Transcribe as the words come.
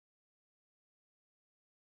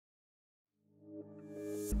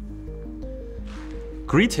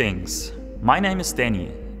Greetings, my name is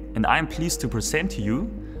Danny and I am pleased to present to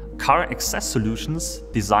you car access solutions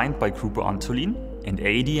designed by Grupo Antolin and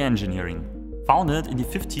AED Engineering. Founded in the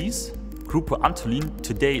 50s, Grupo Antolin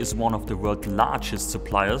today is one of the world's largest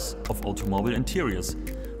suppliers of automobile interiors,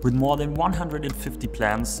 with more than 150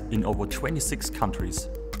 plants in over 26 countries.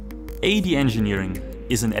 AED Engineering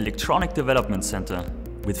is an electronic development center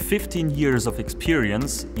with 15 years of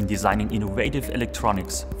experience in designing innovative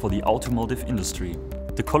electronics for the automotive industry.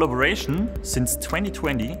 The collaboration since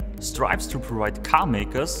 2020 strives to provide car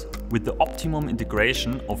makers with the optimum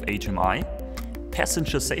integration of HMI,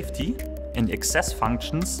 passenger safety and access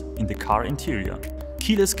functions in the car interior.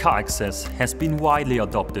 Keyless car access has been widely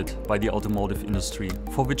adopted by the automotive industry,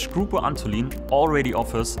 for which Grupo Antolin already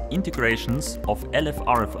offers integrations of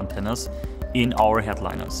LF-RF antennas in our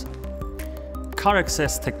headliners. Car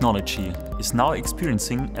access technology is now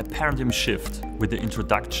experiencing a paradigm shift with the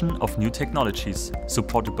introduction of new technologies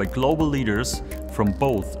supported by global leaders from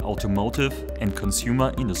both automotive and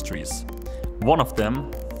consumer industries. One of them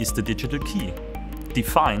is the digital key,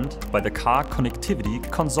 defined by the Car Connectivity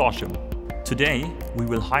Consortium. Today, we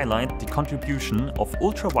will highlight the contribution of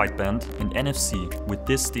ultra-wideband and NFC with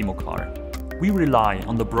this demo car. We rely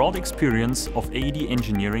on the broad experience of AED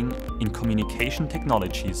Engineering in communication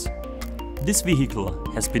technologies. This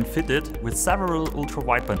vehicle has been fitted with several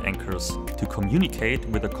ultra-wideband anchors to communicate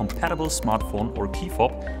with a compatible smartphone or key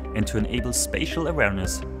fob and to enable spatial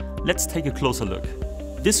awareness. Let's take a closer look.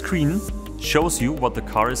 This screen shows you what the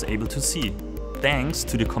car is able to see, thanks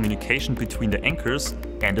to the communication between the anchors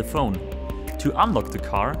and the phone. To unlock the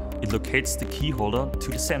car, it locates the key holder to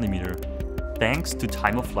the centimeter, thanks to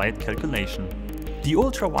time-of-flight calculation. The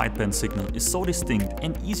ultra-wideband signal is so distinct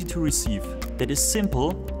and easy to receive that it is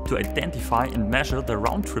simple to identify and measure the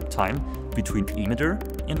round-trip time between emitter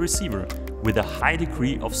and receiver with a high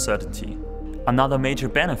degree of certainty. Another major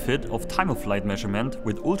benefit of time-of-flight measurement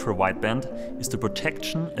with ultra-wideband is the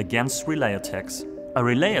protection against relay attacks. A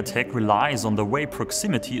relay attack relies on the way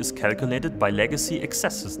proximity is calculated by legacy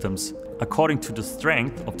access systems, according to the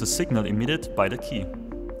strength of the signal emitted by the key.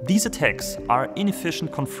 These attacks are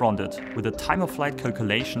inefficient confronted with a time-of-flight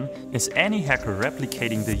calculation, as any hacker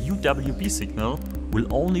replicating the UWB signal will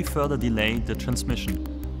only further delay the transmission.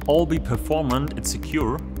 Albeit performant and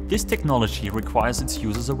secure, this technology requires its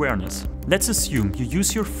user's awareness. Let's assume you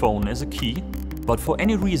use your phone as a key, but for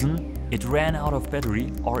any reason it ran out of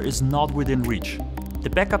battery or is not within reach. The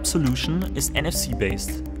backup solution is NFC-based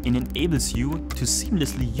and enables you to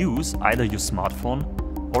seamlessly use either your smartphone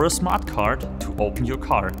or a smart card to open your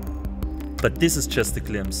car. But this is just a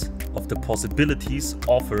glimpse of the possibilities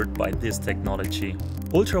offered by this technology.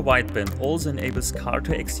 Ultra-wideband also enables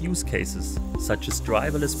car-to-X use cases, such as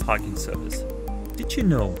driverless parking service. Did you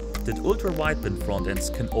know that ultra-wideband front ends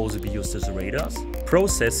can also be used as radars?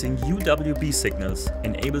 Processing UWB signals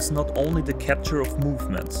enables not only the capture of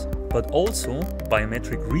movements, but also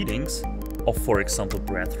biometric readings of, for example,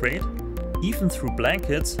 breath rate, even through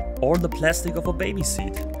blankets or the plastic of a baby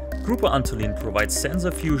seat. Grupo Antolin provides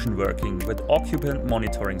sensor fusion working with occupant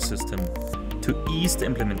monitoring system to ease the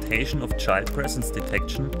implementation of child presence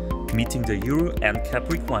detection, meeting the Euro NCAP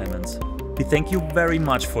requirements. We thank you very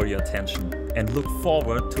much for your attention and look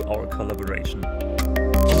forward to our collaboration.